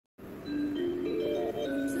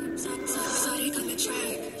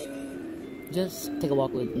Just take a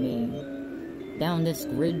walk with me down this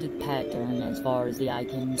grid pattern as far as the eye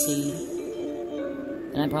can see.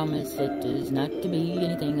 And I promise it is not to be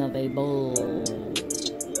anything of a bull.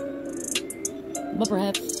 But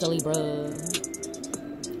perhaps, silly bruh,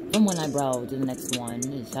 from one eyebrow to the next one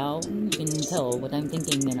is how you can tell what I'm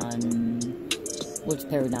thinking and on which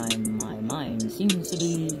paradigm my mind seems to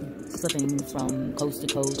be slipping from coast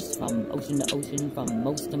to coast, from ocean to ocean, from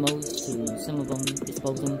most to most, to some of them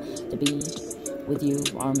dispose them to be with you,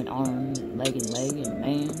 arm in arm, leg in leg, and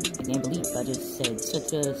man, I can't believe I just said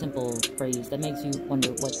such a simple phrase that makes you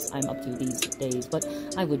wonder what I'm up to these days. But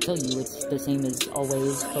I would tell you it's the same as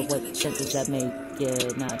always, but what sense does that make?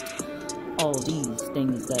 Not all these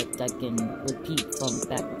things that I can repeat from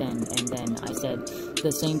back then, and then I said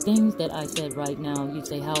the same things that I said right now. You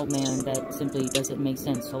say, how, man, that simply doesn't make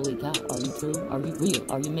sense. Holy cow, are you true? Are you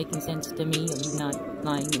real? Are you making sense to me? Are you not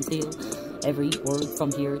lying and steal every word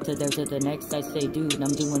from here to there to the next? I say, dude,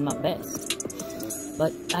 I'm doing my best.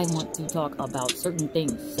 But I want to talk about certain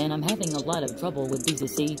things, and I'm having a lot of trouble with these, you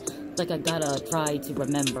see. It's like I gotta try to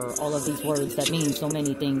remember all of these words that mean so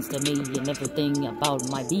many things to me and everything about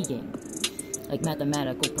my being. Like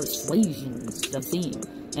mathematical persuasions of seeing.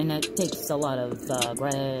 And that takes a lot of,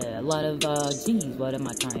 geez, what am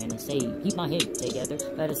I trying to say? Keep my head together.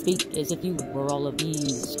 Gotta speak as if you were all of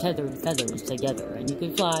these tethered feathers together. And you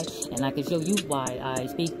can fly, and I can show you why I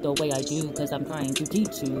speak the way I do, because I'm trying to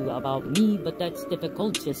teach you about me, but that's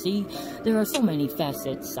difficult, you see. There are so many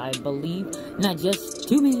facets, I believe, not just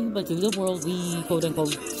to me, but to the world we,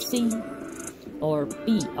 quote-unquote, see, or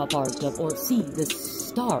be a part of, or see the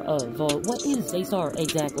star of, or what is a star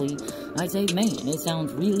exactly? I say, man, it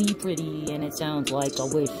sounds really pretty, and it sounds like a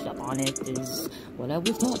wish upon it is what I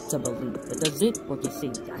was taught to believe. But does it work, you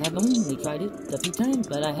see? I have only tried it a few times,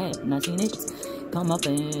 but I have not seen it come up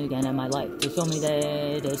again in my life to show me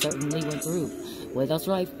that it certainly went through. Without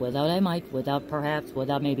strife, without I might, without perhaps,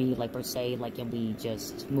 without maybe, like per se, like can we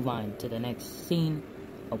just move on to the next scene?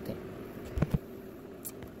 Okay.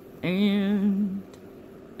 And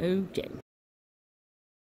okay.